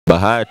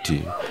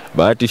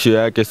Bahati show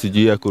yake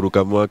sijui ya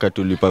kuruka mwaka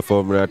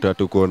tuliperform na hata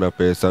kuona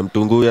pesa.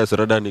 Mtungu ya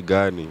Sarada ni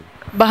gani?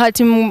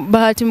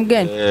 Bahati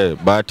mgani?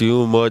 Bahati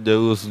huyu mmoja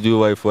huyu sijui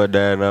wife wa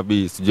Diana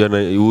B.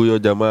 Sijui huyo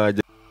jamaa.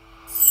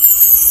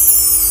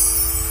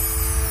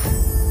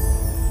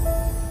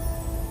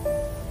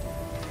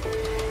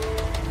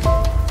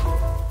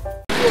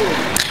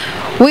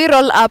 We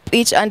roll up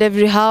each and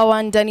every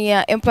hour ndani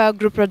ya Empire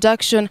Group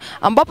Production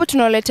ambapo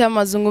tunawaletea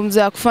mazungumzo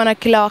ya kufana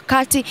kila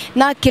wakati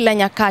na kila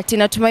nyakati.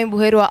 Natumai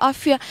buheri wa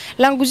afya.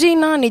 Langu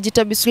jina ni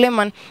Jitabi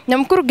Suleiman na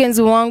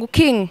mkurugenzi wangu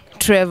King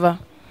Trevor.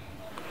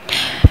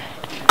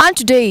 And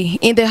today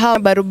in the house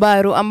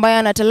Barubaru ambaye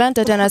ana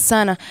talanta tena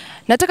sana.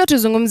 Nataka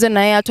tuzungumze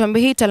na yeye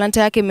atuambie hii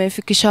talanta yake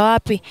imefikisha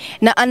wapi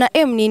na ana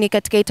nini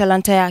katika hii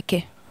talanta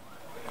yake.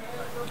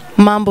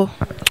 Mambo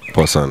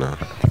poa sana.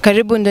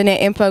 Karibu ndani ya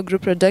Empire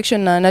Group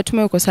Production na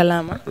natumai uko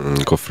salama.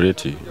 Niko free.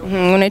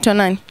 Unaitwa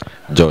nani?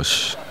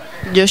 Josh.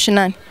 Josh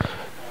nani?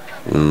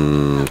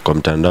 Kwa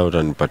mtandao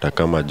utanipata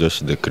kama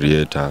Josh the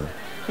Creator.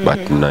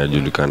 But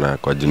najulikana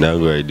kwa jina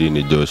yangu ya ID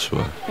ni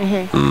Joshua.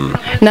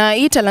 Na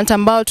hii talanta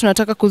ambayo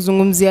tunataka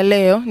kuzungumzia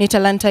leo ni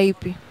talanta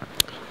ipi?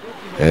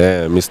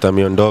 Mr.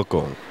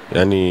 Miondoko.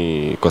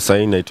 Yani kwa sasa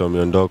inaitwa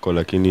Miondoko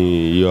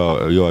lakini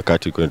hiyo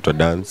wakati kunaitwa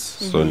dance.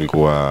 So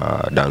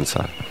nilikuwa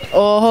dancer.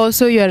 Oh,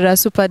 so you are a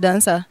super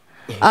dancer.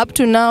 Up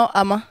to now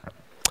ama?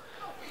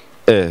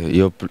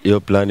 Hiyo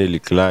plan ili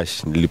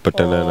clash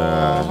nilipatana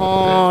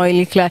na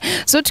ili clash.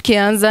 So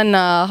tukianza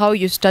na how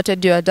you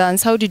started your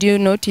dance, how did you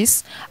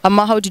notice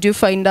ama how did you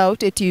find out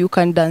that you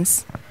can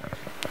dance?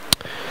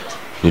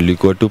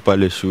 Nilikuwa tu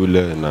pale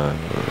shule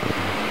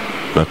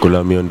na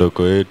kula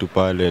miondoko yetu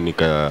pale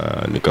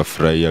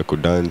nikafurahia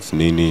kudance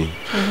nini.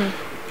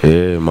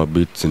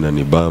 Mabits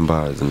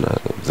zinanibamba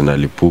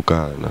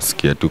zinalipuka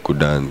nasikia tu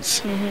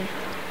kudance.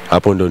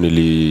 Hapo ndo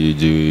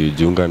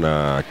nilijiunga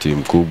na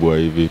team kubwa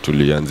hivi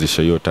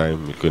tulianzisha hiyo time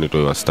ilikuwa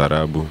inaitwa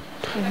Wastarabu.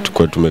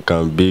 Tulikuwa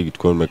tumekaa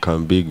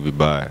big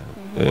vibaya.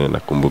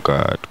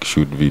 Nakumbuka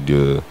tukishoot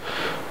video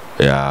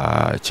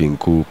ya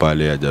Chinku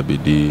pale ya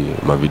Jabidi,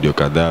 mavideo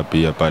kadhaa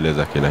pia pale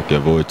za kina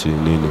Kevochi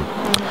nini.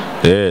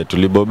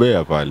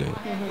 Tulibobea pale.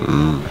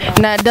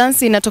 Na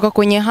dance inatoka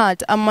kwenye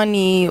heart ama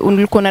ni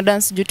ulikuwa na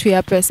dance juu tu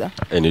ya pesa?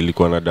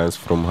 Nilikuwa na dance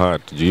from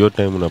heart. Juu hiyo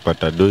time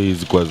unapata do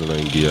hizi kwa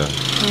zinaingia.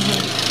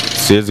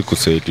 Siwezi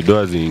kuseti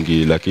doa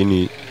zingi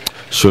lakini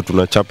show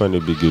tunachapa ni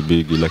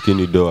big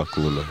lakini doa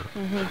hakuna.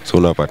 So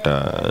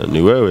unapata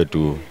ni wewe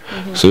tu.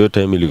 So hiyo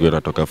time ilikuwa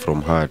inatoka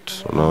from heart,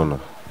 unaona.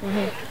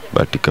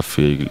 But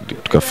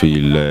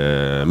tukafeel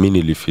mimi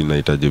nilifeel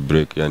nahitaji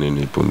break, yani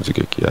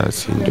nipumzike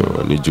kiasi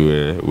ndio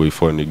nijue way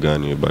forward ni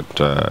gani,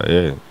 but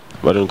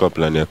bado niko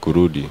plan ya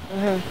kurudi.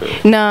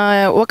 Na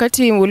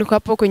wakati ulikuwa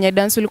hapo kwenye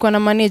dance ulikuwa na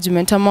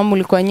management ama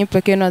ulikuwa nyinyi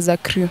pekee na za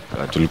crew?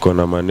 Tulikuwa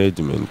na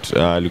management.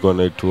 Alikuwa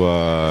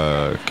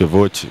anaitwa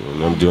Kevochi,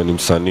 unamjua ni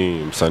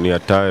msanii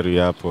hatari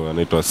hapo,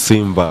 anaitwa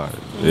Simba.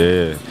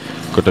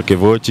 Kutoka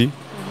Kevochi.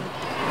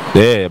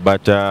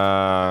 But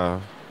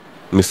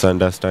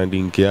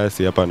misunderstanding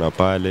kiasi hapa na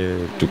pale,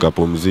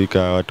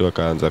 tukapumzika, watu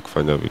wakaanza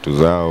kufanya vitu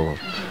zao.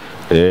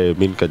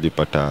 Mimi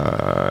nikajipata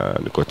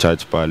niko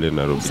church pale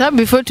Nairobi. Sasa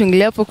before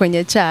tuingilie hapo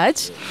kwenye church,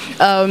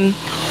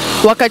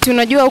 wakati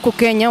unajua huko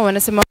Kenya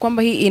wanasema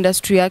kwamba hii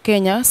industry ya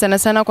Kenya sana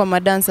sana kwa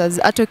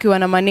madancers hata ukiwa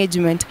na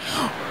management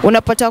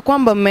unapata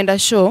kwamba mmeenda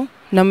show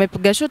na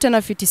mmepiga show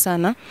tena fiti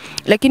sana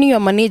lakini hiyo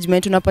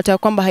management unapata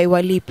kwamba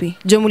haiwalipi.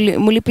 Je,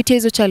 mlipitia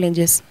hizo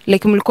challenges?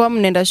 Like mlikuwa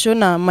mnaenda show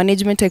na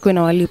management haikuwa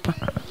inawalipa?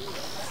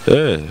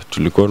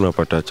 Tulikuwa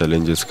tunapata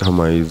challenges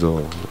kama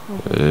hizo.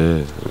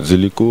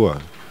 Zilikuwa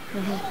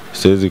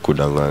siwezi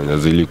kudanganya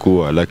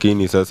zilikuwa,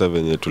 lakini sasa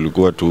venye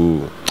tulikuwa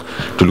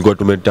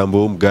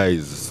tumetambua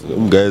guys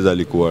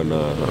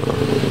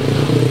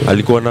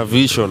alikuwa na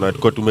vision na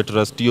tulikuwa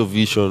tumetrust hiyo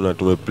vision na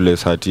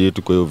tumeplace heart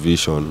yetu kwa hiyo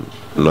vision,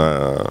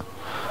 na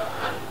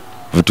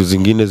vitu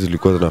zingine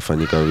zilikuwa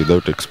zinafanyika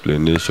without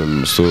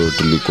explanation. So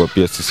tulikuwa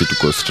pia sisi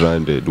tuko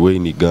stranded, way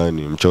ni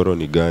gani, mchoro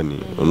ni gani,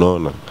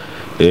 unaona.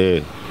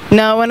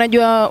 Na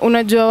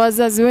unajua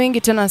wazazi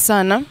wengi tena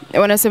sana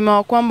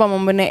wanasema kwamba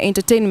mambo na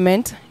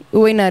entertainment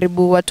uwe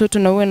inaharibu watoto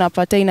na uwe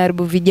napata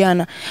inaharibu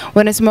vijana.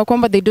 Wanasema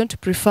kwamba they don't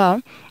prefer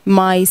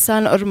my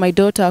son or my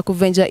daughter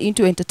kuventure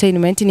into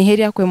entertainment, ni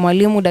heri akwe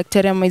mwalimu,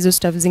 daktari ama hizo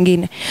stuff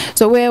zingine.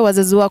 So wewe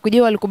wazazi wako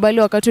je walikubali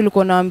wakati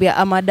ulikuwa unawaambia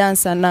ama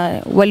dancer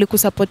na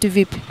walikusupport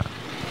vipi?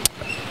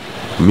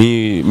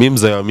 Mimi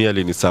mzee wa mimi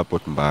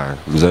alinisupport mbaya.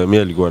 Mzee wa mimi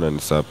alikuwa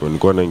ananisupport.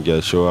 Nilikuwa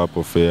naingia show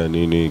hapo fair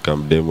nini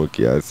kamdemo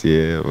kiasi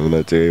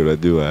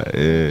unajua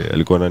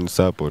alikuwa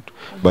ananisupport.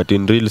 But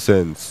in real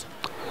sense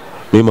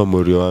mimi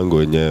mamorio wangu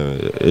wenyewe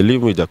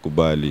elimu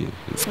ijakubali,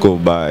 siko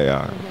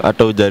baya.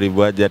 Hata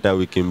ujaribu aje hata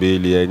wiki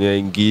mbili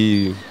yenyewe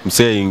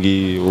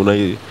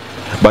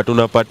but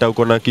unapata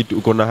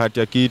uko na hati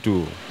ya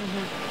kitu.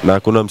 Na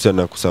hakuna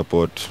msana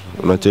kusupport.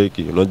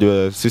 Unacheki,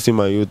 unajua sisi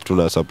ma youth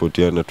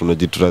tunasupportiana,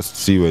 tunajitrust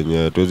si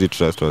wenyewe, tuwezi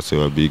trust wase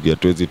wa big,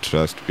 tuwezi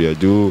trust pia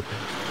juu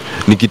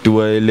ni kitu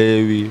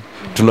waelewi.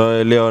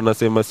 Tunaelewa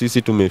wanasema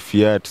sisi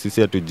tumefiat,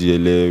 sisi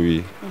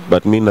hatujielewi.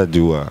 But mimi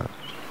najua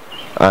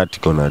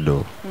Tuko na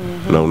do.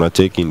 Na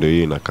unacheki ndio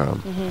hiyo inakaa.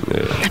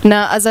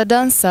 Na as a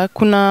dancer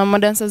kuna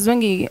madancers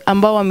wengi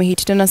ambao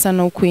wamehit tena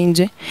sana huku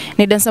nje.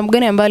 Ni dancer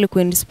mgani ambaye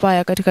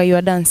alikuinspire katika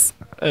your dance?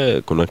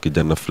 Kuna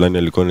kijana fulani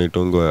alikuwa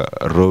anaitwa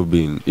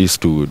Robin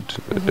Eastwood.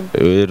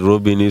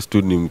 Robin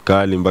Eastwood ni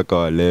mkali mpaka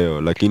wa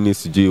leo, lakini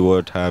sijui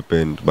what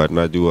happened, but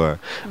najua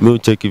mimi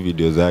ucheki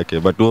video zake,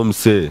 but huo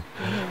msee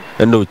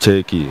enda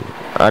ucheki,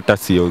 hata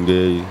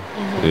siongei.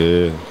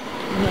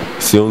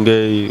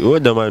 Siongei, huyo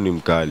jamaa ni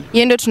mkali.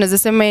 Yeye ndio tunaweza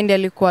sema yeye ndiye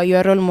alikuwa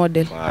your role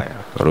model.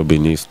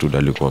 Robin Eastwood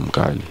alikuwa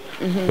mkali.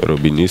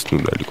 Robin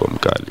Eastwood alikuwa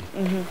mkali.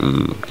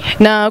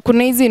 Na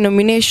kuna hizi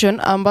nomination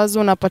ambazo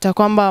unapata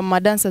kwamba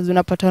madancers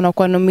unapata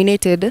wanakuwa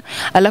nominated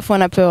alafu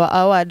wanapewa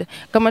award.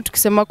 Kama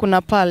tukisema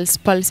kuna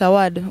Pulse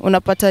Award,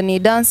 unapata ni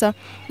dancer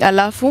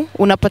alafu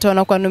unapata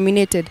wanakuwa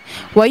nominated.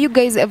 Were you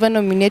guys ever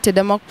nominated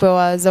ama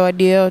kupewa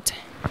zawadi yoyote?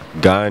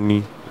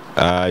 Gani?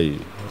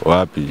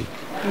 Wapi?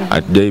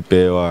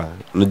 Hatujaipewa.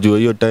 Unajua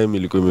hiyo time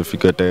ilikuwa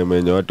imefika time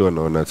yenye watu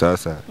wanaona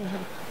sasa.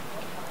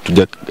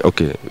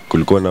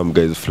 Kulikuwa na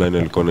guys fulani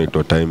alikuwa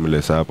anaitwa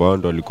Timeless hapa. Wao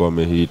ndio walikuwa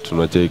wamehit,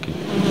 unacheki.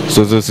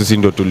 So sisi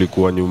ndio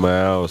tulikuwa nyuma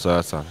yao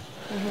sasa.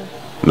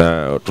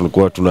 Na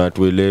tulikuwa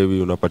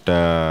tunatuelewi,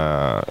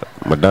 unapata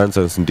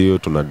madancers ndio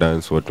tuna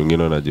dance, watu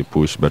wengine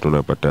wanajipush, but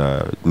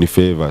unapata ni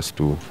favors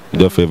tu.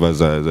 Ndio favors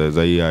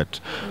za hii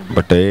art.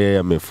 But yeye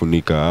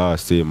amefunika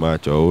si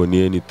macho,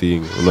 ni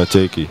anything,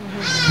 unacheki.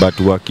 But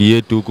waki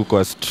yetu huko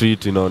kwa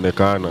street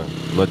inaonekana,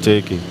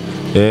 unacheki.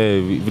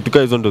 Vitu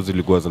kama hizo ndo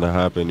zilikuwa zina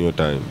happen hiyo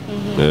time.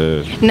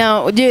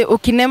 Na je,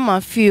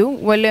 ukinema few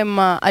wale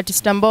ma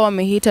artist ambao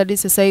wamehit hadi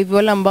sasa hivi,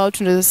 wale ambao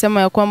tunaweza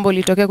sema ya kwamba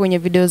ulitokea kwenye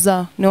video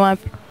zao, ni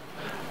wapi?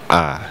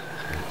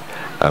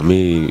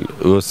 Mimi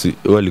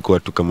walikuwa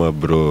tu kama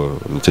bro,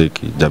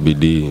 mcheki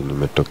Jabidi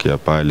nimetokea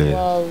pale.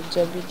 Wow,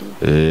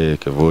 Jabidi.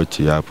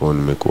 Kevochi hapo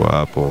nimekuwa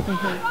hapo.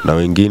 Na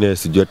wengine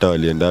sijui hata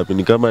walienda wapi,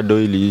 ni kama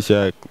do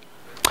iliisha.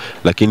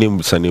 Lakini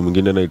msanii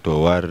mwingine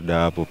anaitwa Warda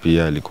hapo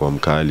pia alikuwa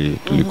mkali,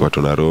 tulikuwa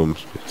tuna roam,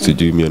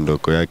 sijui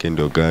miondoko yake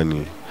ndio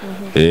gani.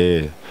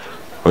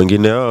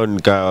 Wengine hao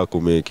nikawa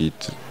kumake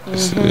it.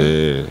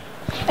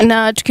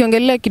 Na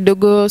tukiongelea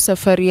kidogo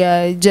safari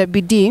ya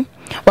Jabidi,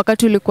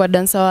 wakati ulikuwa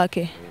dancer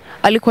wake,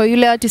 alikuwa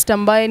yule artist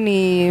ambaye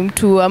ni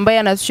mtu ambaye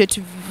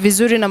anashoot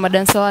vizuri na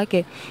madansa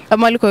wake,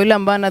 ama alikuwa yule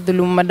ambaye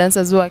anadhulumu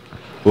madancers wake?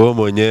 Huyo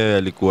mwenyewe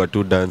alikuwa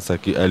tu dancer,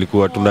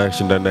 alikuwa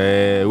tunashinda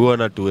naye, huyo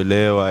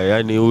anatuelewa,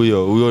 yani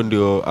huyo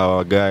ndio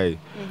our guy.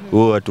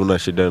 Huyo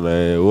tunashinda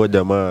naye, huyo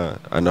jamaa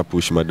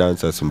anapush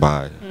madancers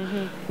mbaya.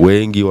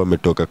 Wengi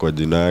wametoka kwa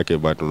jina yake,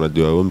 but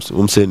unajua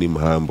umse ni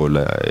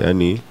mhumble,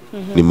 yani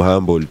ni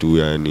mhumble tu,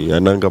 yani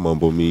ananga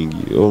mambo mingi.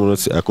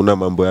 Hakuna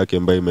mambo yake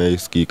ambayo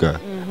imesikika.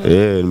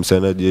 Ni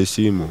msana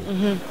jiheshimu.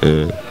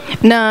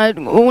 Na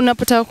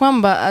unapata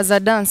kwamba as a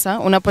dancer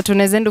unapata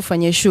unaweza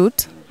ufanye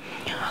shoot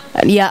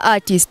ya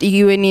artist,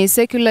 iwe ni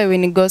secular iwe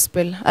ni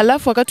gospel,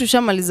 alafu wakati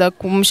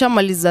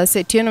mshamaliza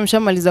set yenu,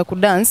 mshamaliza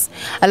kudance,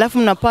 alafu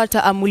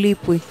mnapata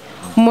amulipwi.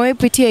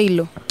 Mmepitia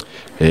hilo?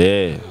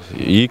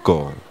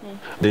 Iko.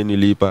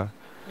 Nilipa.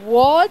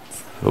 What?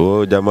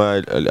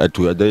 Jamaa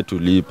atuadai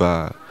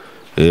tulipa.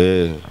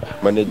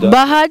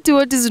 Bahati,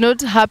 what is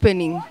not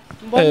happening?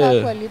 Mbona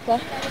kulipa?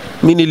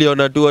 Mimi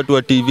niliona tu watu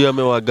wa TV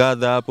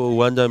wamewagadha hapo,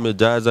 uwanja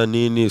amejaza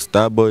nini,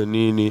 Starboy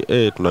nini.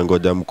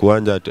 Tunangoja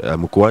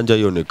mkuanja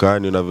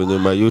ionekane, na venye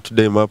ma youth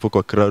day hapo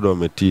kwa crowd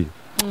wametii.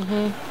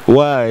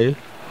 Why?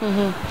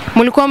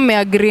 Mlikuwa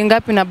mmeagree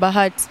ngapi na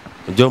Bahati?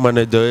 Jo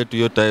manager wetu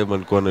hiyo time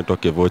alikuwa anaitwa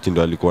Kevochi,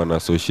 ndo alikuwa na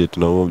associate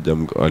na huyo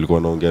alikuwa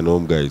anaongea na huyo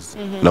guys.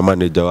 Na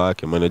manager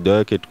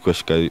wake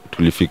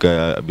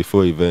tulifika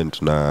before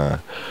event na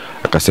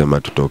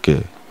akasema tutoke.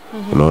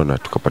 Unaona,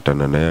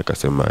 tukapatana naye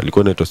akasema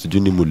alikuwa anaitwa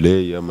sijui ni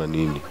Mulei ama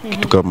nini,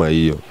 kitu kama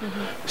hiyo.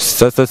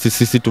 Sasa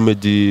sisi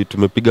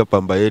tumepiga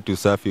pamba yetu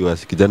safi,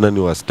 kijana ni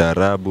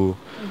wastaarabu.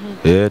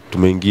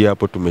 Tumeingia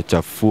hapo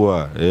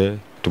tumechafua,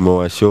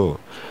 tumewashow.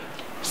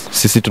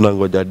 Sisi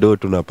tunangoja do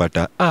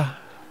tunapata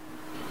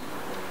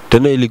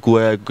tena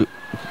ilikuwa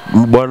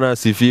bwana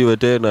asifiwe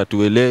tena,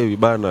 tuelewi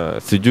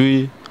bana,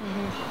 sijui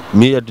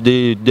mimi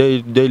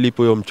hatujai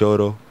lipo hiyo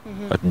mchoro.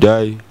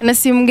 Hatujai. Na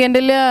si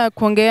mngeendelea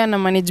kuongea na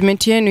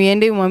management yenu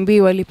iende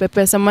mwambie walipe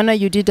pesa, maana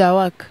you did our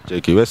work.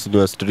 Cheki West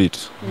New Street.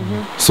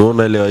 So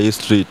unaelewa hii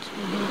street.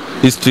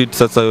 Hii street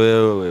sasa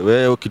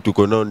wewe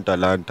kituko nao ni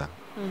talanta.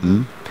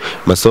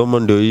 Masomo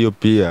ndio hiyo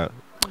pia.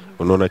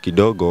 Unaona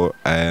kidogo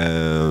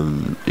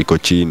iko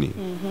chini.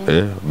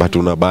 But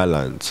una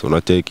balance,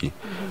 unacheki.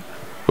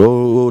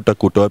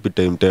 Utakutoa wapi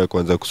time tena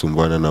kwanza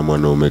kusumbuana na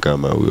mwanaume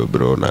kama huyo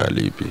bro na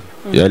alipi.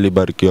 Yali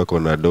barikiwa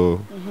kona do,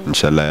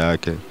 inshallah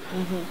yake.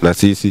 Na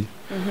sisi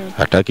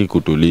hataki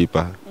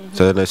kutulipa.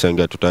 Sasa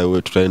nashangaa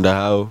tutaenda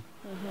hao.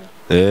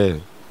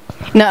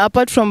 Na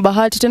apart from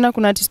Bahati tena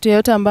kuna artist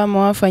yote ambaye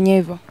amewafanyia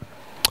hivyo?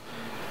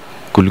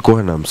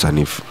 Kulikuwa na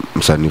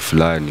msanii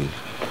fulani.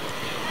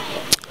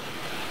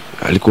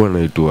 Alikuwa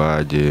anaitwa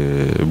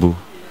aje?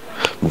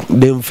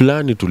 Dem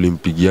fulani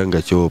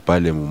tulimpigianga show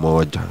pale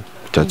mmoja.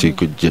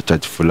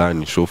 Church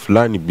fulani, show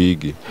fulani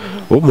big.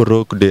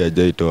 Morocco day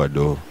ajaitoa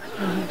do.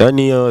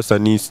 Yani ya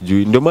wasanii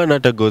sijui. Ndio maana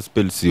hata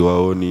gospel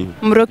siwaoni.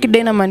 Mroki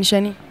Day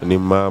inamaanisha nini? Ni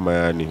mama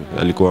yani,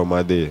 alikuwa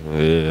madhe,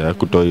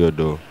 hakutoa hiyo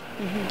do.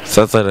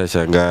 Sasa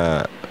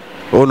nashangaa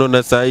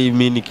unaona saa hii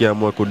mimi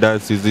nikiamua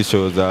kudance hizi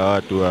show za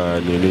watu wa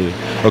nini.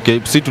 Okay,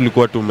 sisi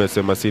tulikuwa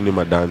tumesema si ni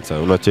madancer,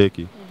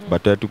 unacheki.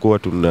 But hatukuwa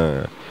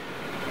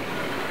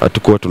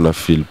tuna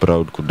feel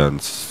proud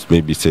kudance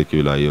maybe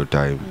secular hiyo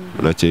time.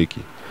 Unacheki.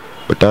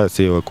 But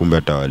say wakumbe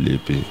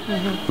atawalipi.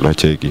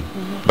 Unacheki.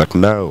 But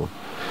now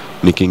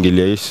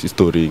nikiingilia hii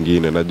story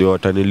nyingine najua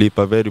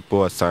watanilipa very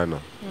poor sana.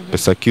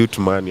 Pesa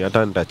cute money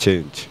hata nita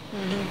change.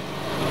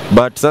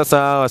 But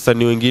sasa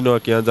wasanii wengine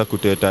wakianza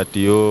kuteta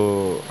ati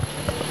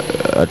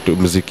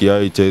muziki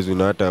yao ichezwe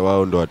na hata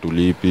wao ndo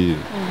watulipi.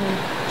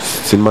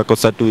 Si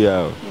makosa tu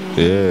yao.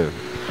 Yeah.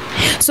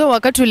 So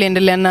wakati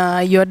uliendelea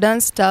na your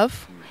dance stuff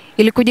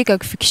ilikuja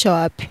ikakufikisha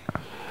wapi?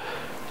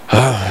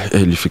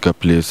 Ilifika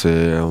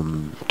place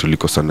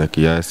tulikosana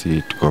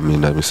kiasi, tukawa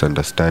na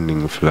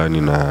misunderstanding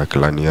fulani na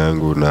klani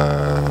yangu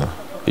na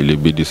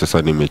ilibidi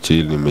sasa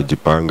nimechill,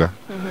 nimejipanga.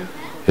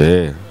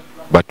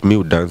 But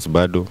me dance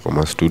bado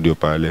kwa studio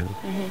pale.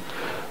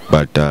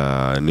 But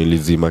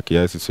nilizima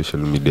kiasi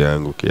social media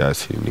yangu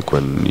kiasi,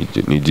 nilikuwa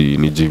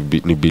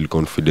ni build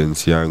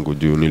confidence yangu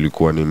juu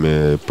nilikuwa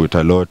nimeput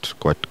a lot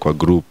kwa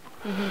group.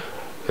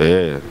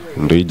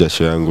 Ndio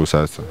ijasho yangu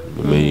sasa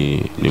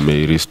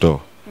nime-restore.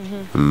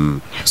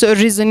 So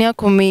reason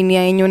yako main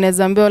ya yenye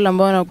unaweza ambia wale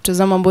ambao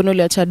wanakutazama mbona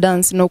uliacha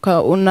dance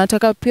na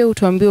unataka pia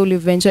utuambie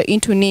uliventure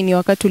into nini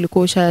wakati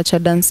ulikuwa ushaacha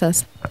dance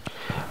sasa?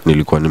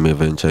 Nilikuwa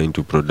nimeventure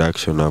into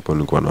production hapo,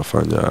 nilikuwa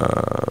nafanya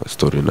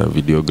story na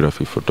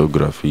videography,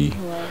 photography.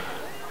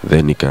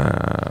 Then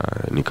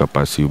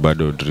nikapasi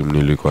bado dream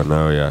nilikuwa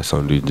nao ya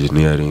sound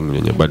engineering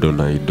yenye bado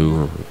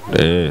naidu.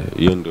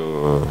 Hiyo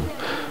ndio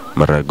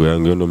marago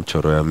yangu, hiyo ndio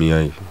mchoro ya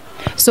mia hii.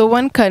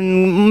 So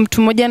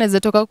mtu mmoja anaweza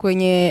toka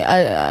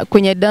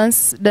kwenye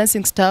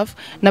dancing stuff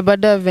na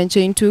baada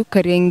venture into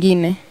career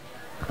nyingine.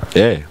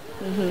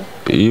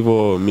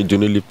 Hivyo mimi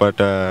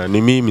nilipata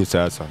ni mimi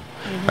sasa.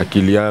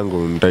 Akili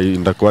yangu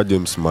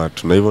nitakuwaje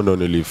smart, na hivyo ndo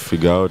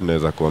nilifigure out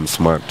naweza kuwa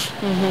smart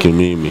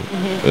kimimi.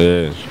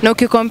 Na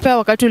ukicompare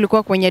wakati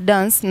ulikuwa kwenye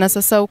dance na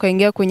sasa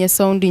ukaingia kwenye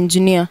sound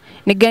engineer,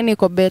 ni gani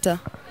iko better?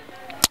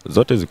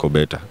 Zote ziko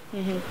better.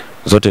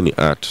 Zote ni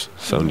art.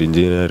 Sound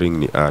engineering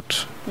ni art.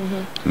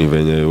 Ni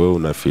venye wewe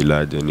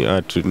unafilaje,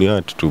 ni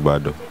art tu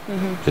bado.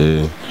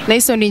 Na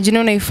hiyo sound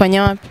engineer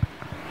unaifanya wapi?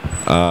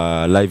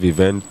 Live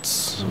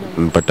events.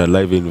 Mpata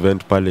live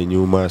event pale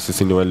nyuma,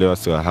 sisi ni wale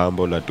wasiwa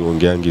humble na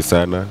tuongeangi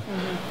sana.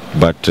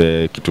 But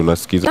kitu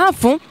nasikiza.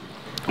 Alafu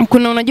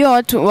kuna unajua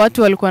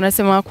watu walikuwa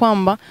wanasema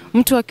kwamba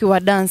mtu akiwa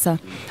dancer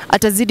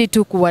atazidi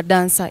tu kuwa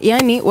dancer.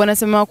 Yaani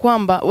wanasema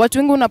kwamba watu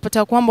wengi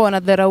unapata kwamba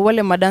wanadharau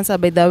wale madancer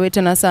by the way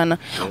tena sana.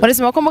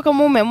 Wanasema kwamba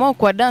kama umeamua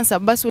kuwa dancer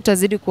basi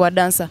utazidi kuwa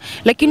dancer.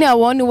 Lakini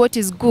hawaoni what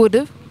is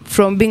good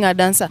from being a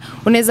dancer.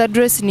 Unaweza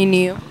address nini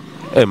hiyo?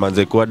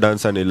 Manze kuwa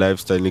dancer ni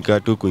lifestyle, nika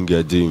tu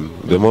kuingia gym.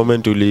 The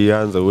moment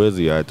ulianza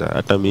uwezi acha.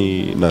 Hata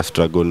mi na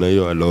struggle na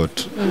hiyo a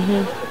lot.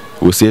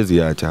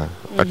 Usiwezi acha.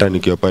 Hata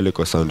nikiwa pale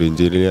kwa sound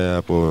engineer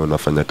hapo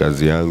nafanya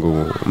kazi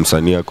yangu,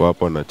 msanii ako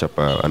hapo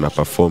ana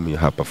perform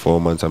her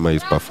performance ama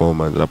his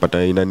performance,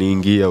 napata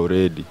inaniingia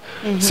already.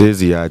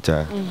 Siwezi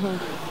acha.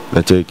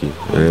 Nacheki.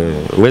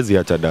 Huwezi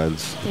acha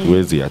dance.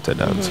 Huwezi acha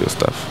dance your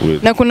stuff.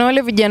 Na kuna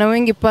wale vijana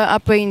wengi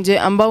hapa nje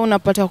ambao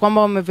unapata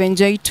kwamba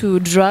wameventure into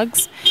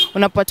drugs,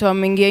 unapata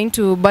wameingia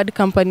into bad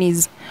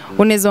companies.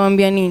 Unaweza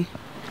waambia nini?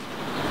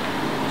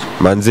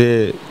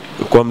 Manze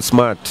kwa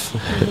smart.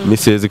 Mimi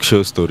siwezi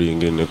kushow story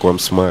nyingine kwa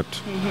smart.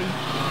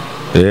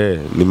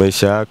 Ni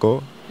maisha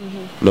yako.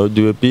 Na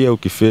ujue pia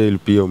ukifail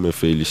pia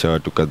umefailisha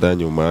watu kadhaa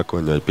nyuma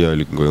yako na pia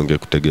walingoje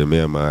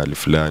kutegemea mahali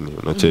fulani,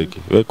 unacheki.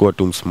 Wewe kwa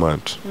tu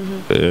smart.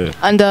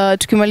 And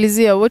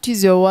tukimalizia, what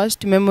is your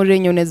worst memory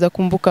yenye unaweza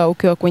kumbuka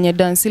ukiwa kwenye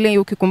dance? Ile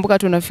ukikumbuka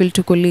tu una feel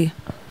tukulia.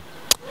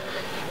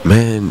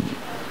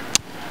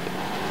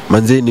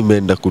 Manze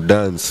nimeenda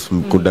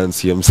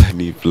kudance ya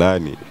msanii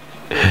fulani.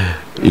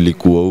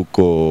 Ilikuwa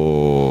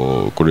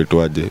huko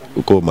kuletwaje?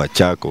 Huko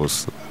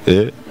Machakos.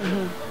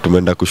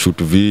 Tumeenda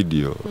kushoot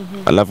video.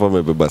 Alafu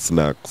amebeba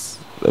snacks.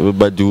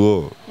 Amebeba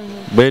juo.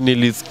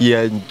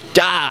 Nilisikia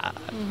njaa.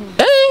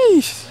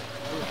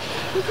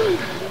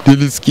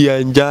 Nilisikia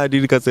njaa,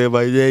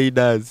 nikasema yeye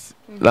dance.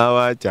 Na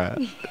wacha.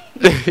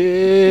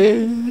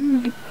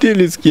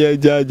 Nilisikia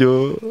njaa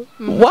jo.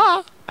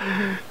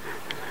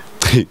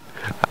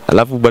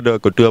 Alafu bado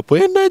wako tu hapo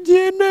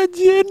energy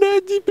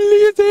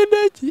please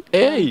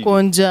energy.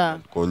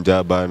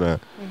 Konja bana.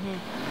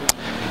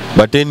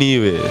 But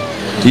anyway,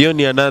 hiyo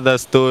ni another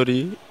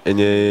story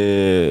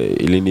yenye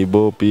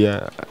ilinibo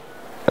pia.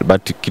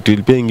 But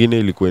kitu pia ingine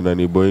ilikuwa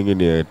inanibo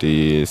ingine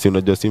ati si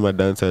unajua si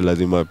dancer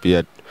lazima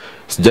pia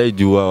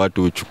sijaijua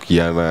watu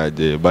uchukiana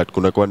aje, but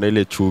kuna kwa na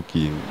ile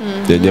chuki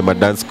yenye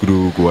dance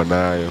crew kwa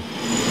nayo.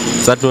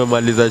 Sasa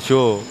tumemaliza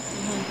show.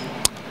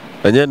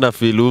 Anye na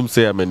feel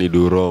umse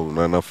amenido wrong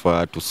na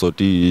nafaa tu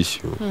sort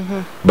issue.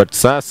 But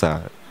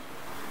sasa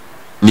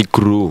ni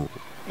crew.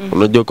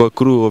 Unajua kwa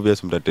crew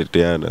obvious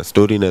mtateteana.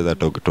 Story inaweza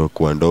toka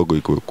kwa ndogo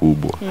iko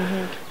kubwa.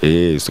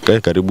 Usikae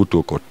karibu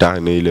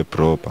tuokotane ile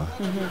proper.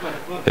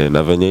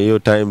 Na venye hiyo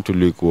time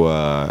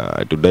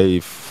tulikuwa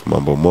tudai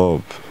mambo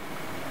mob.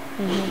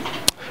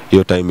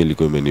 Hiyo time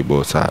ilikuwa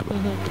imenibo sana.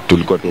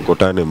 Tulikuwa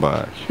tuokotane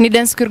mbaya. Ni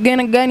dance crew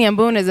gani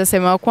ambayo unaweza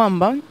sema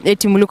kwamba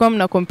eti mlikuwa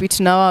mna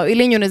compete na wao?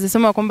 Ile yenye unaweza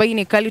sema kwamba hii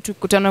ni kali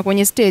tukutana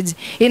kwenye stage.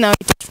 Hii na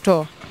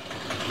itatutoa.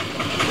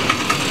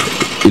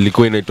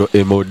 Ilikuwa inaitwa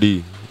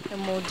MOD.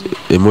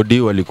 MOD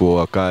walikuwa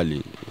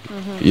wakali.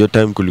 Hiyo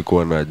time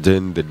kulikuwa na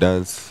Jen the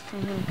Dance.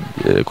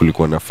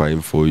 Kulikuwa na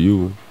Fine for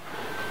You.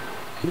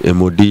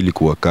 MOD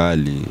ilikuwa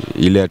kali.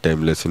 Ile ya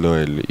Timeless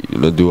Noel.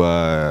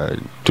 Unajua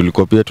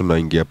tulikuwa pia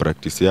tunaingia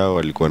practice yao,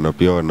 walikuwa na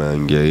pia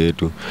wanaingia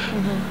yetu.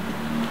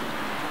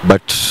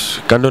 But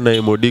kando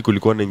na MOD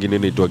kulikuwa na nyingine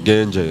inaitwa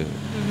Genje.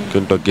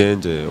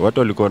 Genje. Watu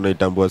walikuwa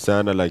wanaitambua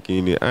sana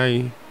lakini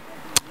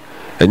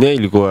yenyewe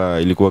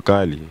ilikuwa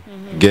kali.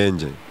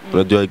 Genje.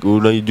 Unajua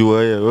unaijua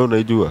wewe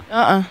unaijua?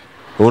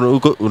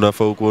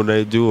 Unafaa uko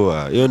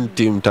unaijua. Hiyo ni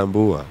team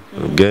tambua.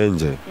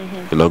 Genje.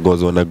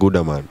 Inaongozwa na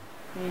Goodman.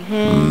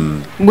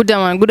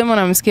 Goodman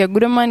namsikia.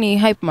 Goodman ni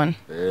hype man.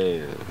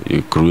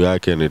 Crew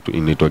yake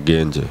inaitwa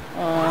Genje.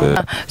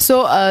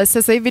 So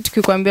sasa hivi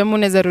tukikwambia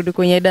unaweza rudi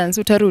kwenye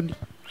dance utarudi?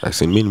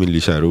 Mimi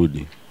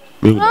nilisharudi.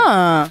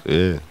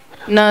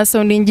 Na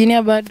sound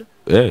engineer bado?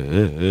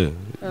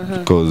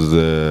 Because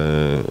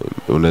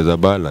unaweza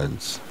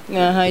balance.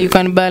 You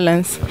can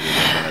balance.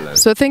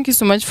 So thank you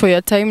so much for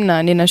your time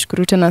na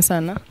ninashukuru tena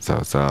sana.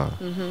 Sawa.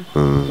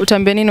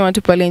 Utaambia nini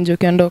watu pale nje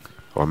ukiondoka?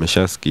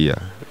 Wameshasikia.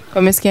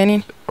 Wamesikia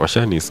nini?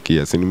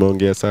 Washanisikia. Si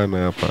nimeongea sana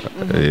hapa.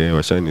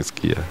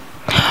 Washanisikia.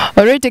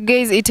 Alright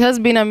guys, it has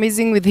been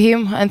amazing with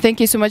him and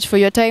thank you so much for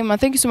your time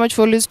and thank you so much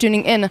for always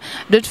tuning in.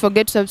 Don't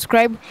forget to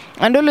subscribe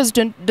and always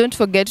don't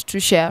forget to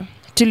share.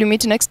 Till we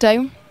meet next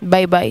time.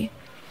 Bye bye.